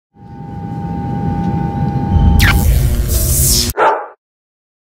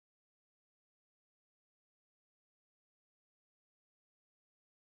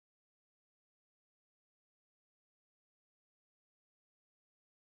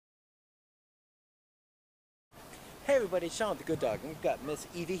Hey everybody, it's Sean with the Good Dog, and we've got Miss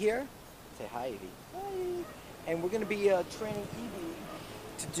Evie here. Say hi, Evie. Hi. And we're going to be training Evie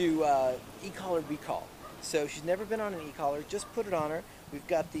to do e-collar recall. So she's never been on an e-collar, just put it on her. We've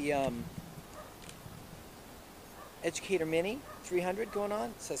got the Educator Mini 300 going on.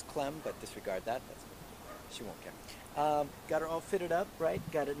 It says Clem, but disregard that. She won't care. Got her all fitted up, right?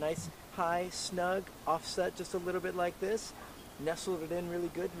 Got it nice, high, snug, offset just a little bit like this. Nestled it in really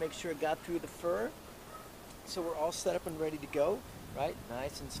good to make sure it got through the fur. So we're all set up and ready to go, right?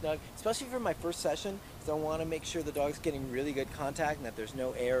 Nice and snug, especially for my first session, because I want to make sure the dog's getting really good contact and that there's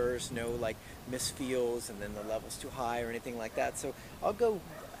no errors, no like misfeels, and then the level's too high or anything like that. So I'll go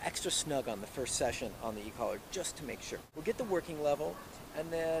extra snug on the first session on the e-collar just to make sure. We'll get the working level,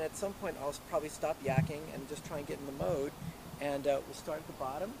 and then at some point I'll probably stop yakking and just try and get in the mode, and we'll start at the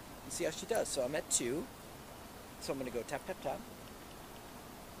bottom and see how she does. So I'm at 2, so I'm going to go tap, tap, tap.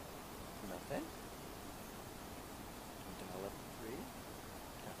 Nothing. Level 3,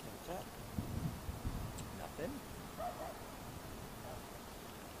 tap, tap, tap, nothing.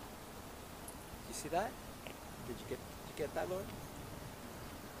 Did you see that? Did you get that, Lord? Out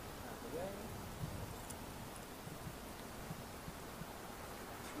of the way.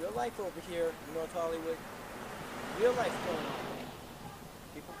 It's real life over here in North Hollywood. Real life going on.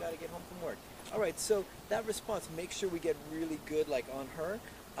 People got to get home from work. All right, so that response, make sure we get really good, like on her.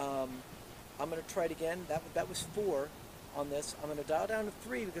 I'm going to try it again. That was 4. On this, I'm going to dial down to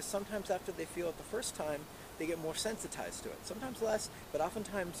 3 because sometimes after they feel it the first time, they get more sensitized to it. Sometimes less, but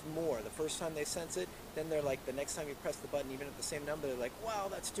oftentimes more. The first time they sense it, then they're like, the next time you press the button, even at the same number, they're like, wow,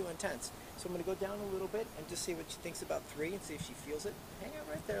 that's too intense. So I'm going to go down a little bit and just see what she thinks about 3 and see if she feels it. Hang out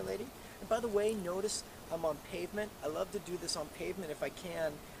right there, lady. And by the way, notice I'm on pavement. I love to do this on pavement if I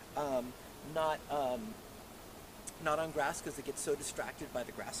can, not on grass because it gets so distracted by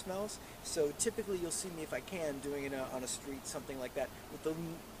the grass smells. So typically you'll see me, if I can, doing it on a street, something like that, with the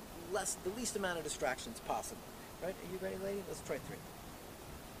least amount of distractions possible. Right? Are you ready, lady? Let's try 3.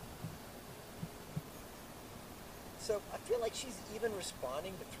 So I feel like she's even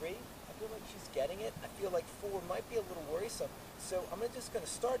responding to 3. I feel like she's getting it. I feel like 4 might be a little worrisome. So I'm just going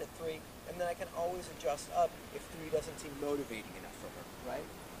to start at 3, and then I can always adjust up if 3 doesn't seem motivating enough for her, right?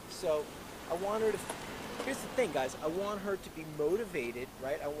 So I want her to... Here's the thing, guys. I want her to be motivated,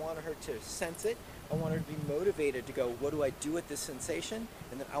 right? I want her to sense it. I want her to be motivated to go, what do I do with this sensation?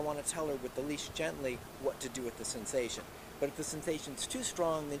 And then I want to tell her with the leash gently what to do with the sensation. But if the sensation's too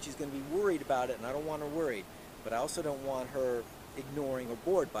strong, then she's going to be worried about it, and I don't want her worried. But I also don't want her ignoring or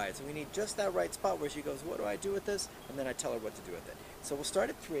bored by it. So we need just that right spot where she goes, what do I do with this? And then I tell her what to do with it. So we'll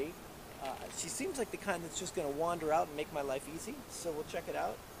start at 3. She seems like the kind that's just going to wander out and make my life easy. So we'll check it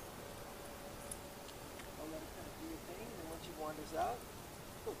out. I'll let her kind of do your thing, and when she wanders out,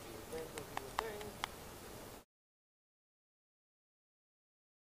 go do your thing, go do your thing.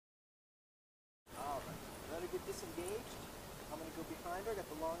 Alright, let her get disengaged. I'm going to go behind her, got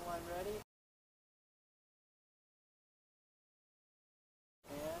the long line ready.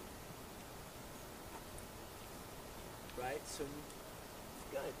 And, right, so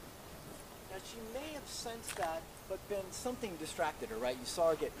good. Now she may have sensed that, but then something distracted her, right? You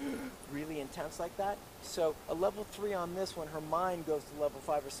saw her get really intense like that. So a level 3 on this, when her mind goes to level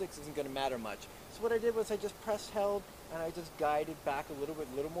 5 or 6, isn't going to matter much. So what I did was I just pressed, held, and I just guided back a little bit,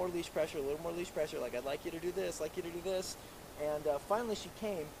 a little more leash pressure, like I'd like you to do this, like you to do this. And finally she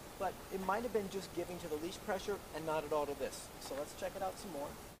came, but it might have been just giving to the leash pressure and not at all to this. So let's check it out some more.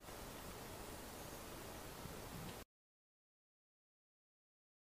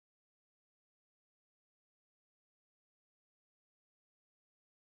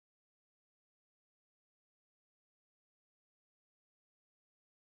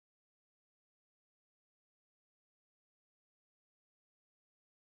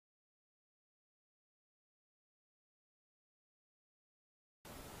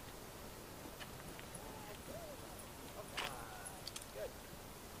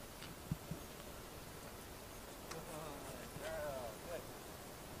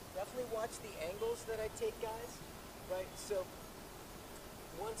 Definitely watch the angles that I take, guys, right? So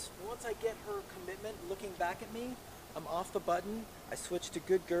once I get her commitment looking back at me, I'm off the button, I switch to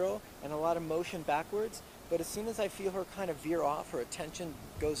good girl and a lot of motion backwards, but as soon as I feel her kind of veer off, her attention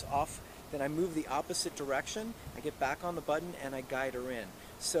goes off, then I move the opposite direction, I get back on the button and I guide her in.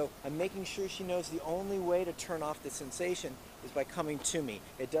 So I'm making sure she knows the only way to turn off the sensation is by coming to me.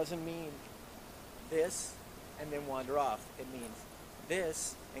 It doesn't mean this and then wander off. It means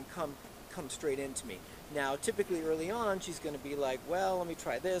this and come straight into me. Now, typically early on, she's going to be like, well, let me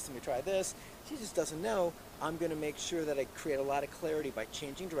try this, She just doesn't know. I'm going to make sure that I create a lot of clarity by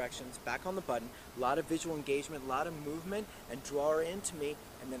changing directions, back on the button, a lot of visual engagement, a lot of movement, and draw her into me,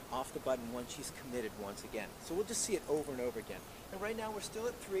 and then off the button once she's committed once again. So we'll just see it over and over again. And right now we're still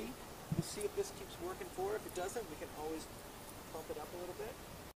at 3. We'll see if this keeps working for her. If it doesn't, we can always bump it up a little bit.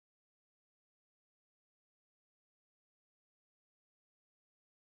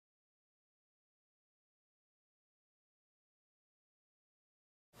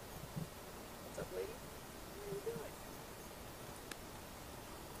 What's up, lady? What are you doing?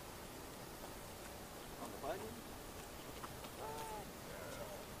 On the button. Good girl.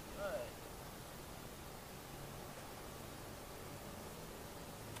 Good.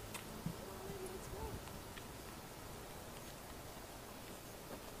 Come on, lady, let's go.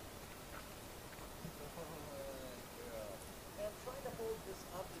 Good girl. And I'm trying to hold this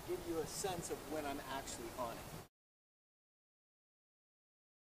up to give you a sense of when I'm actually on it.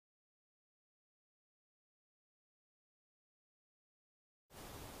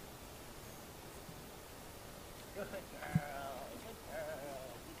 Good girl, good girl,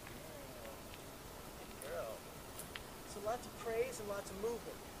 good girl, good girl. So lots of praise and lots of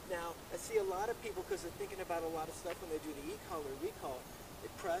movement. Now, I see a lot of people, because they're thinking about a lot of stuff when they do the e-call or recall, they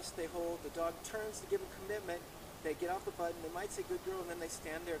press, they hold, the dog turns to give them commitment, they get off the button, they might say good girl, and then they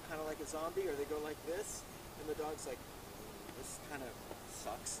stand there kind of like a zombie, or they go like this, and the dog's like, this kind of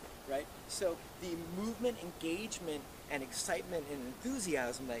sucks, right? So the movement, engagement, and excitement and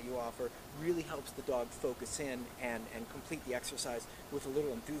enthusiasm that you offer really helps the dog focus in and complete the exercise with a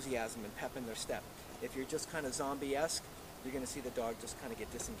little enthusiasm and pep in their step. If you're just kind of zombie-esque, you're going to see the dog just kind of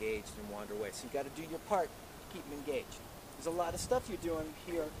get disengaged and wander away. So you've got to do your part to keep them engaged. There's a lot of stuff you're doing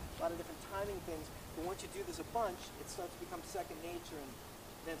here, a lot of different timing things, but once you do this a bunch, it starts to become second nature, and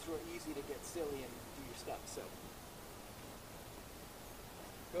then it's real easy to get silly and do your stuff. So,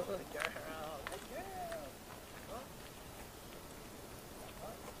 good girl, good girl. Huh?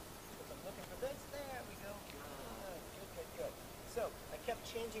 I'm looking for this. There we go. Good, good, good. So I kept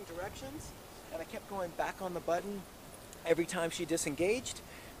changing directions, and I kept going back on the button every time she disengaged,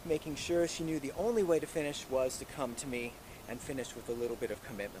 making sure she knew the only way to finish was to come to me and finish with a little bit of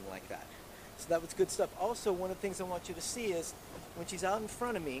commitment like that. So that was good stuff. Also, one of the things I want you to see is when she's out in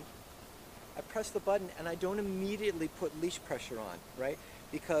front of me, I press the button and I don't immediately put leash pressure on, right?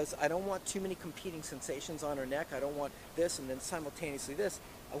 Because I don't want too many competing sensations on her neck. I don't want this and then simultaneously this.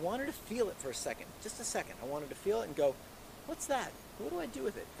 I want her to feel it for a second, just a second. I want her to feel it and go, what's that? What do I do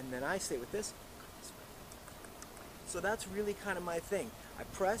with it? And then I say with this, so that's really kind of my thing. I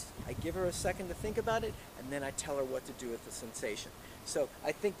press, I give her a second to think about it, and then I tell her what to do with the sensation. So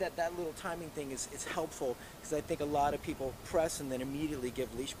I think that that little timing thing is helpful, because I think a lot of people press and then immediately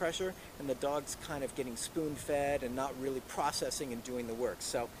give leash pressure, and the dog's kind of getting spoon-fed and not really processing and doing the work.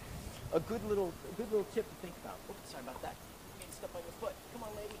 So a good little tip to think about. Oops, sorry about that. You made a step on your foot. Come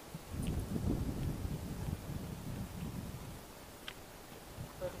on, lady.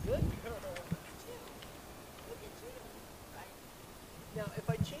 Good. Now, if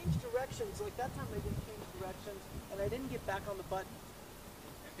I change directions, like that time I didn't change directions, and I didn't get back on the button,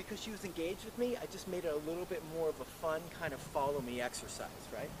 because she was engaged with me, I just made it a little bit more of a fun kind of follow me exercise,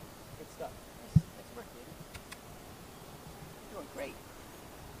 right? Good stuff. Nice work, baby. You're doing great.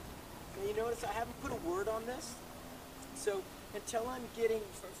 Now you notice I haven't put a word on this, so until I'm getting,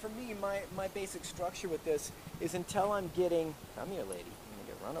 for me, my basic structure with this is until I'm getting, come here lady, I'm gonna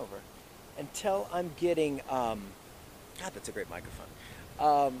get run over, until I'm getting, God, that's a great microphone.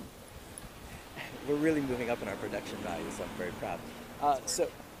 We're really moving up in our production value, so I'm very proud. So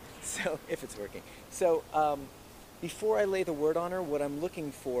if it's working. So before I lay the word on her, what I'm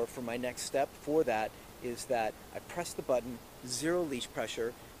looking for my next step for that is that I press the button, 0 leash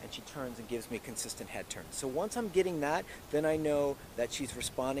pressure, and she turns and gives me consistent head turns. So once I'm getting that, then I know that she's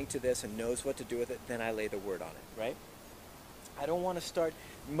responding to this and knows what to do with it, then I lay the word on it, right? I don't want to start,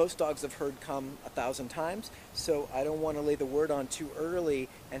 most dogs have heard come 1,000 times, so I don't want to lay the word on too early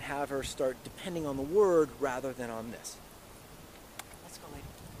and have her start depending on the word rather than on this. Let's go, lady.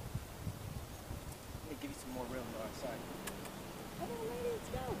 Let me give you some more room, Laura, sorry. Come on, lady, let's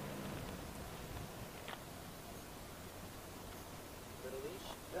go. Little leash.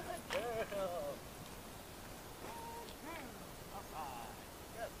 Good girl.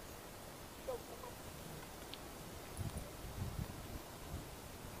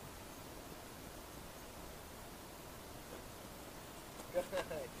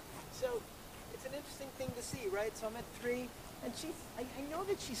 So it's an interesting thing to see, right? So I'm at 3, and I know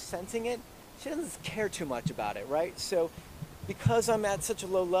that she's sensing it. She doesn't care too much about it, right? So because I'm at such a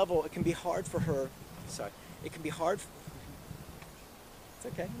low level, it can be hard for her, it can be hard,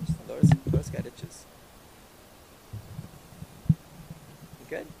 It's okay. Laura's got itches. You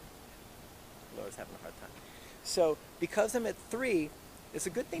good? Laura's having a hard time. So because I'm at 3, it's a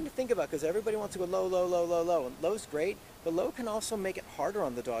good thing to think about because everybody wants to go low, low, low, low, low. And low's great, but low can also make it harder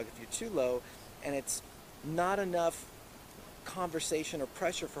on the dog if you're too low and it's not enough conversation or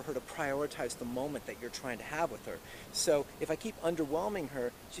pressure for her to prioritize the moment that you're trying to have with her. So if I keep underwhelming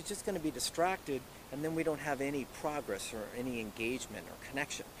her, she's just going to be distracted and then we don't have any progress or any engagement or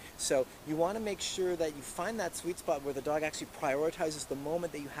connection. So you want to make sure that you find that sweet spot where the dog actually prioritizes the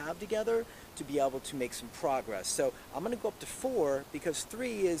moment that you have together to be able to make some progress. So I'm going to go up to 4 because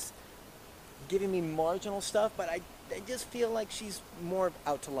 3 is giving me marginal stuff, but I just feel like she's more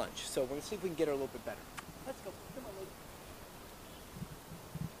out to lunch. So we're going to see if we can get her a little bit better. Let's go. Come on, lady.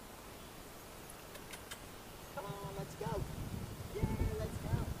 Come on, let's go. Yeah, let's go.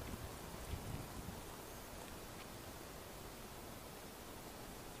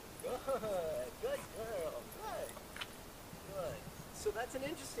 Good. Good girl. Good. Good. So that's an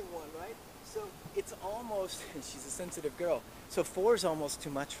interesting one, right? So it's almost, she's a sensitive girl. So 4 is almost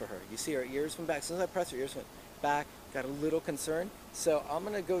too much for her. You see her ears went back. As soon as I press her ears went back, got a little concerned. So I'm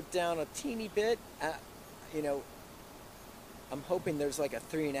going to go down a teeny bit. You know, I'm hoping there's like a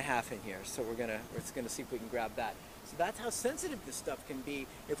 3.5 in here. So we're just gonna see if we can grab that. So that's how sensitive this stuff can be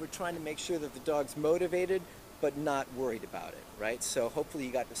if we're trying to make sure that the dog's motivated but not worried about it, right? So hopefully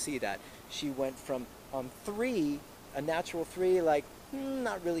you got to see that. She went from 3, a natural 3, like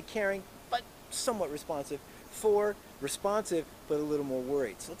not really caring, but somewhat responsive. 4, responsive, but a little more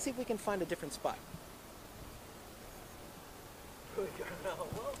worried. So let's see if we can find a different spot. Good girl.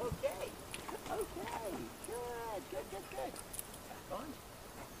 Well, okay. Okay. Good. Good. Good. Good. Back on.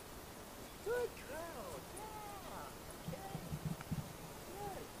 Good girl. Yeah. Okay.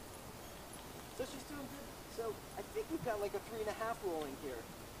 Good. So she's doing good. So I think we've got like a 3.5 rolling here.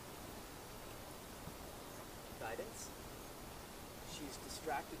 Guidance. She's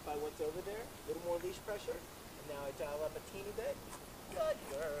distracted by what's over there. A little more leash pressure. And now I dial up a teeny bit. Good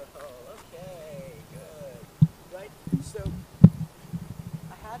girl. Okay. Good. Right? So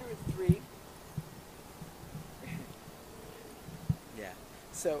I had her at 3. Yeah.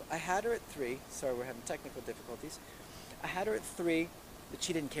 So I had her at 3. Sorry, we're having technical difficulties. I had her at 3, but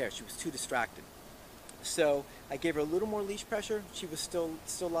she didn't care. She was too distracted. So I gave her a little more leash pressure. She was still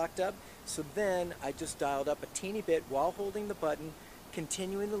locked up. So then I just dialed up a teeny bit while holding the button,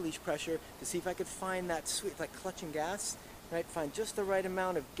 continuing the leash pressure to see if I could find that sweet, like clutching gas, right? Find just the right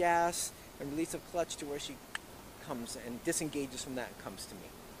amount of gas and release of clutch to where she comes and disengages from that and comes to me.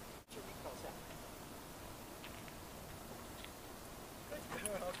 Good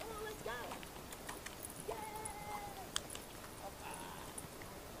girl. Come on, let's go. Yeah.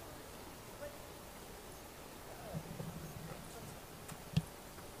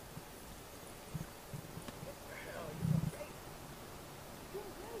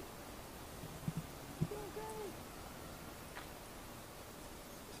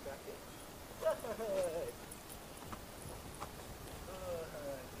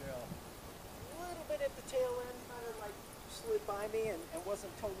 Slid by me and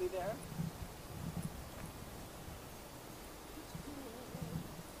wasn't totally there.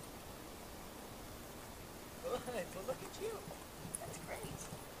 Good. Well, look at you. That's great.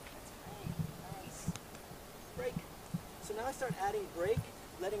 That's great. Nice. Break. So now I start adding break,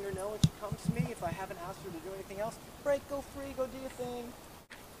 letting her know when she comes to me if I haven't asked her to do anything else. Break, go free, go do your thing.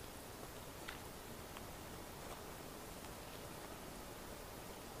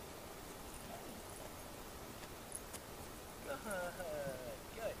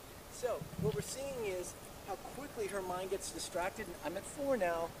 Good. So what we're seeing is how quickly her mind gets distracted. I'm at 4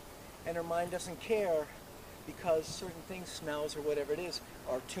 now, and her mind doesn't care because certain things, smells or whatever it is,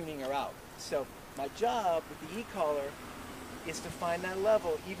 are tuning her out. So my job with the e-collar is to find that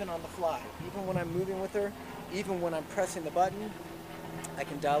level even on the fly. Even when I'm moving with her, even when I'm pressing the button, I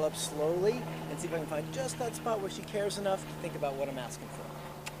can dial up slowly and see if I can find just that spot where she cares enough to think about what I'm asking for.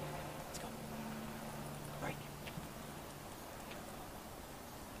 Let's go. Break.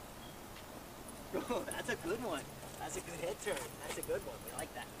 Oh, that's a good one. That's a good head turn. That's a good one. We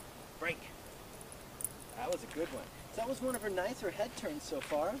like that. Break. That was a good one. So that was one of her nicer head turns so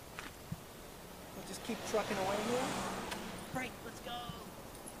far. We'll just keep trucking away here. Break. Let's go.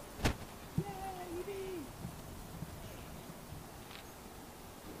 Yay!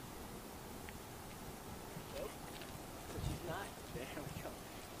 Nope. So she's not. There we go.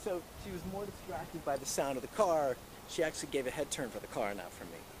 So she was more distracted by the sound of the car. She actually gave a head turn for the car, not for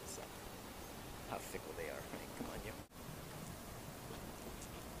me. So how fickle they are. Hey, come on, you.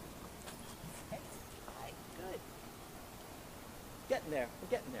 Hey, hi, good. getting there. We're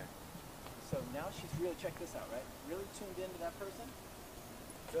getting there. So now she's really, check this out, right? Really tuned into that person.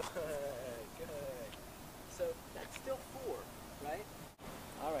 Good, good. So that's still 4, right?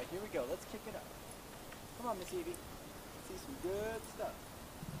 All right, here we go. Let's kick it up. Come on, Miss Evie. See some good stuff.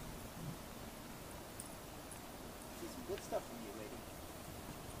 See some good stuff from you, lady.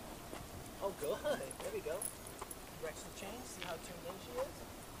 Oh, good. There we go. Direction change. See how tuned in she is?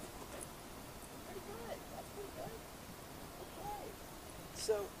 Pretty good. That's pretty good. Okay.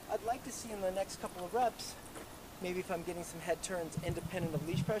 So I'd like to see in the next couple of reps, maybe if I'm getting some head turns independent of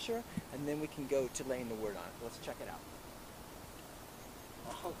leash pressure, and then we can go to laying the word on it. Let's check it out.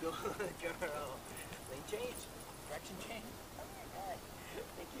 Oh, good, girl. Lane change. Direction change. Okay.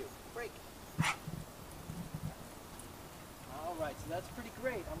 Thank you. Break. All right, so that's pretty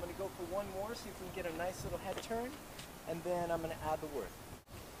great. I'm going to go for one more, see if we can get a nice little head turn, and then I'm going to add the word.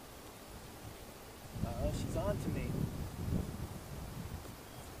 Oh, she's on to me.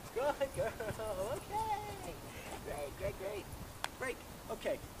 Good girl. Okay. Great, great, great. Break.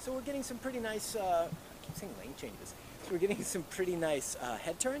 Okay, so we're getting some pretty nice, I keep saying lane changes. So we're getting some pretty nice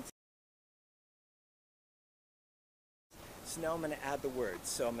head turns. So now I'm going to add the words.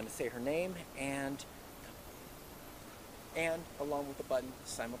 So I'm going to say her name and along with the button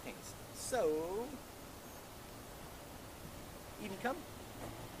simultaneously. So, Evie, come.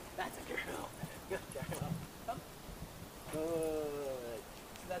 That's a girl. Good girl. Come. Good.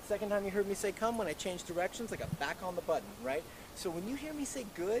 So that second time you heard me say come, when I changed directions, I got back on the button, right? So when you hear me say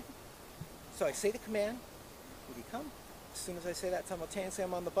good, so I say the command, Evie, come. As soon as I say that simultaneously,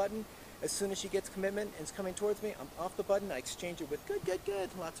 I'm on the button. As soon as she gets commitment and is coming towards me, I'm off the button. I exchange it with good, good, good,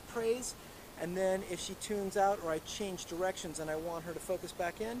 lots of praise. And then if she tunes out or I change directions and I want her to focus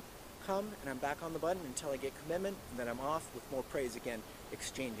back in, come, and I'm back on the button until I get commitment, and then I'm off with more praise again,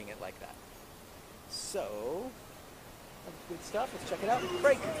 exchanging it like that. So, that's good stuff. Let's check it out.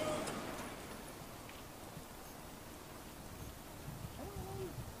 Break.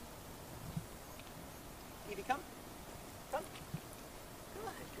 Evie, come. Come. Good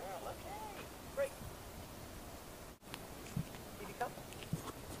girl. Okay. Break. Evie, come.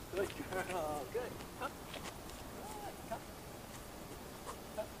 Good girl. Good. Come. Good. Come.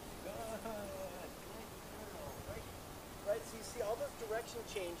 Come. Good. Good girl. Right. So you see all those direction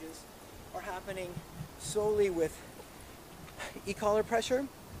changes are happening solely with e-collar pressure.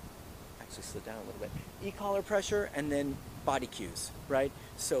 Actually slow down a little bit. E-collar pressure and then body cues, right?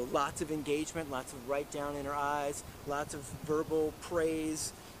 So lots of engagement, lots of right down in her eyes, lots of verbal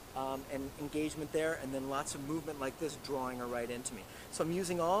praise and engagement there, and then lots of movement like this drawing her right into me. So I'm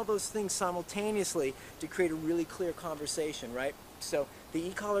using all those things simultaneously to create a really clear conversation, right? So the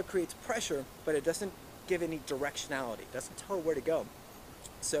e-collar creates pressure, but it doesn't give any directionality. It doesn't tell her where to go.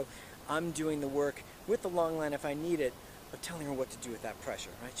 So I'm doing the work with the long line if I need it, of telling her what to do with that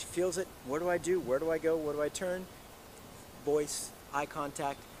pressure, right? She feels it. What do I do? Where do I go? Where do I turn? Voice, eye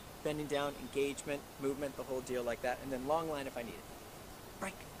contact, bending down, engagement, movement, the whole deal like that. And then long line if I need it.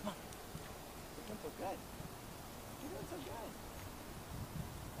 Break. Come on. You're doing so good. You're doing so good.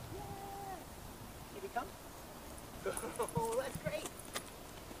 Yeah. Evie, come. Oh, that's great.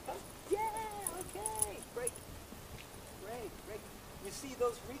 Come. Yeah. Okay. Break. Great. Great. You see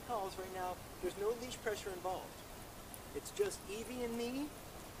those recalls right now, there's no leash pressure involved. It's just Evie and me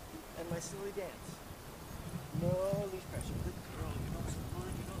and my silly dance. No leash pressure. Good girl. You're doing so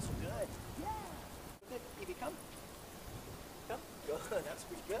good. You're doing so good. Yeah. Good. Evie, come. Come. Good. That's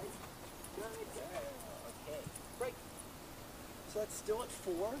pretty good. Good girl. Okay. Break. So that's still at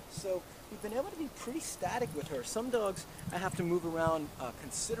 4. So we've been able to be pretty static with her. Some dogs I have to move around a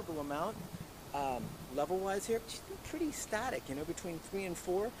considerable amount level-wise here. She's been pretty static, you know, between 3 and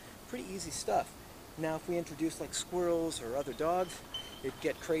 4. Pretty easy stuff. Now if we introduce like squirrels or other dogs, it'd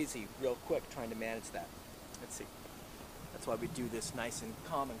get crazy real quick trying to manage that. Let's see. That's why we do this nice and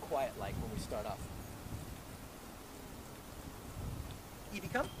calm and quiet like when we start off. Evie,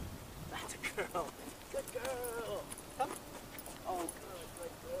 come. That's a girl. Good girl. Come. Oh, good,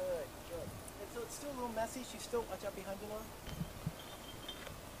 good, good, good. And so it's still a little messy. She's still, watch out behind you now.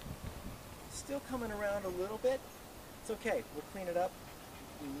 Still coming around a little bit. It's okay. We'll clean it up.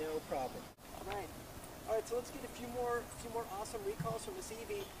 No problem. All right. All right, so let's get a few more awesome recalls from Miss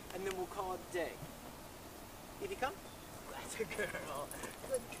Evie, and then we'll call it a day. Evie, come. That's a girl.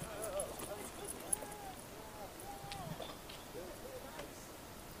 Good girl. Good girl. Good,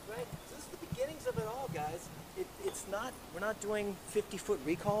 right? So this is the beginnings of it all, guys. It's not, we're not doing 50-foot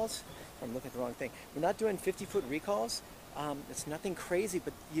recalls. I'm looking at the wrong thing. We're not doing 50-foot recalls It's nothing crazy,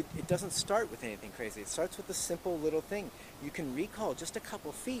 but it doesn't start with anything crazy. It starts with a simple little thing. You can recall just a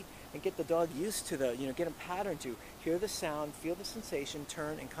couple feet and get the dog used to get him patterned to hear the sound, feel the sensation,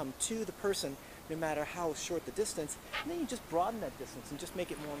 turn and come to the person, no matter how short the distance. And then you just broaden that distance and just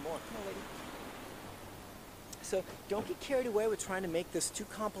make it more and more. Come on, lady. So don't get carried away with trying to make this too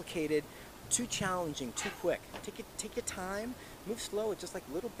complicated, too challenging, too quick. Take your time, move slow with just like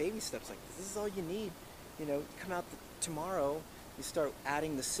little baby steps like this. This is all you need. Come out tomorrow, you start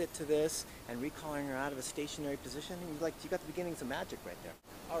adding the sit to this and recalling her out of a stationary position, and you got the beginnings of magic right there.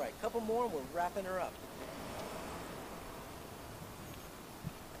 All right, couple more and we're wrapping her up.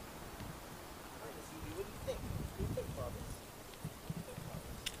 All right, Miss Evie, what do you think? What do you think, Bubbles?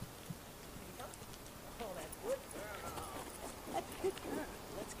 Oh, that's good girl. That's a good girl.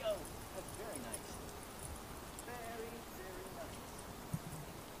 Let's go. That's very nice. Very, very nice.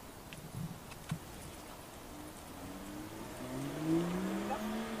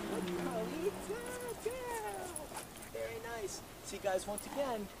 Very nice. So you guys, once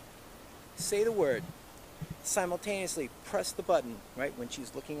again, say the word. Simultaneously press the button, right, when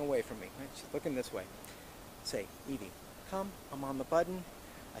she's looking away from me. Right? She's looking this way. Say, Evie, come. I'm on the button.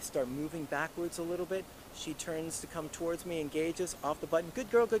 I start moving backwards a little bit. She turns to come towards me, engages, off the button.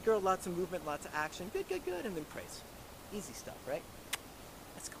 Good girl, good girl. Lots of movement, lots of action. Good, good, good. And then praise. Easy stuff, right?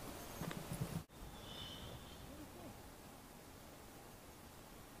 Let's go.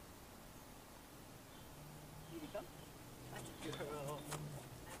 Evie, come. That's a girl.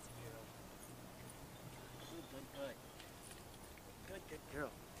 That's a girl. Good, good, good. Good, good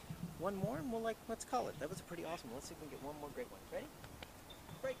girl. One more and let's call it. That was a pretty awesome one. Let's see if we can get one more great one. Ready?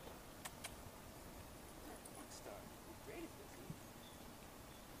 Break. Rockstar. How great is this?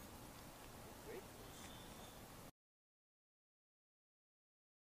 How great is this?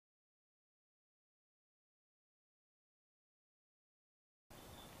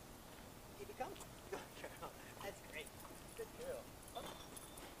 Keep it coming. Good girl. That's great. Good girl. Come.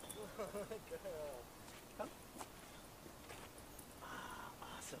 Good girl. Come.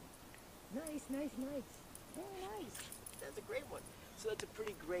 Ah, awesome. Nice, nice, nice. Very nice. That's a great one. So that's a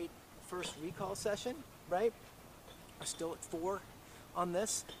pretty great first recall session, right? We're still at 4 on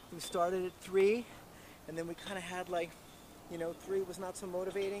this. We started at 3, and then we kind of had 3 was not so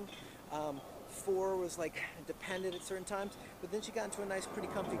motivating. 4 was dependent at certain times, but then she got into a nice, pretty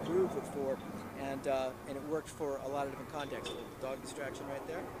comfy groove with 4, and it worked for a lot of different contexts. The dog distraction right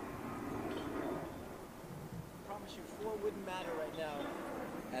there. I promise you, 4 wouldn't matter right now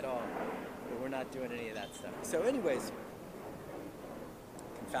at all, but we're not doing any of that stuff. So anyways,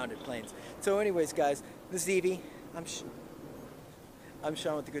 confounded planes. So anyways, guys, this is Evie. I'm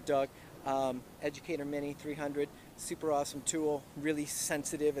Sean with the Good Dog. Educator Mini 300, super awesome tool, really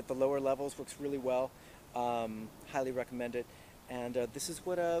sensitive at the lower levels, works really well. Highly recommend it. And this is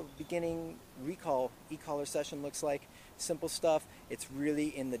what a beginning recall e-collar session looks like. Simple stuff. It's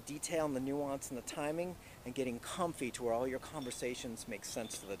really in the detail and the nuance and the timing and getting comfy to where all your conversations make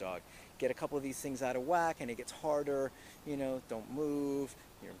sense to the dog. Get a couple of these things out of whack and it gets harder. Don't move.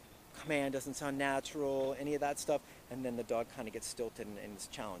 Your command doesn't sound natural, any of that stuff, and then the dog kind of gets stilted and is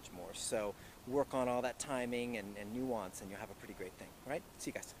challenged more. So work on all that timing and nuance and you'll have a pretty great thing. All right?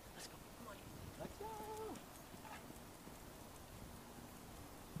 See you guys. Let's go.